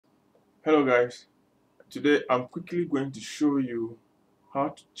Hello guys, today I'm quickly going to show you how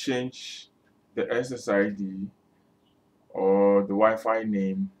to change the SSID or the Wi-Fi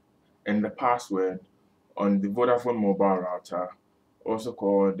name and the password on the Vodafone mobile router, also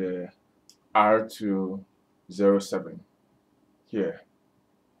called the R207 here.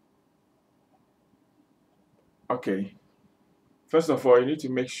 Okay, first of all, you need to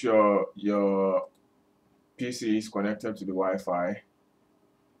make sure your PC is connected to the Wi-Fi,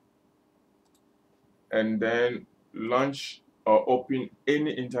 and then launch or open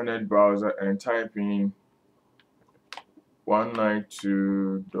any internet browser and type in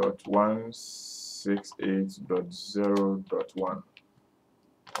 192.168.0.1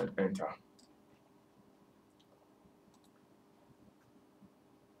 and enter.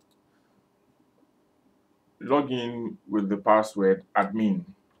 Log in with the password admin.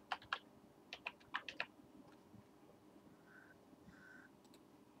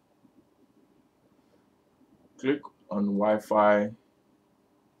 Click on Wi-Fi.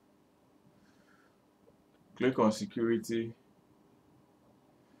 Click on security.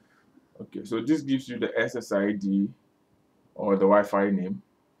 Okay, so this gives you the SSID or the Wi-Fi name,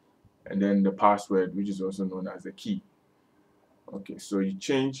 and then the password, which is also known as the key. Okay, so you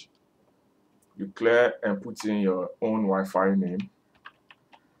clear and put in your own Wi-Fi name.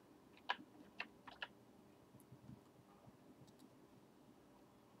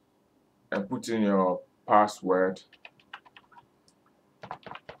 And put in your password.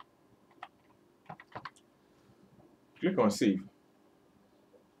 Click on save.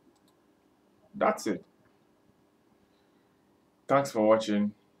 That's it. Thanks for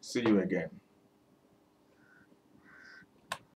watching. See you again.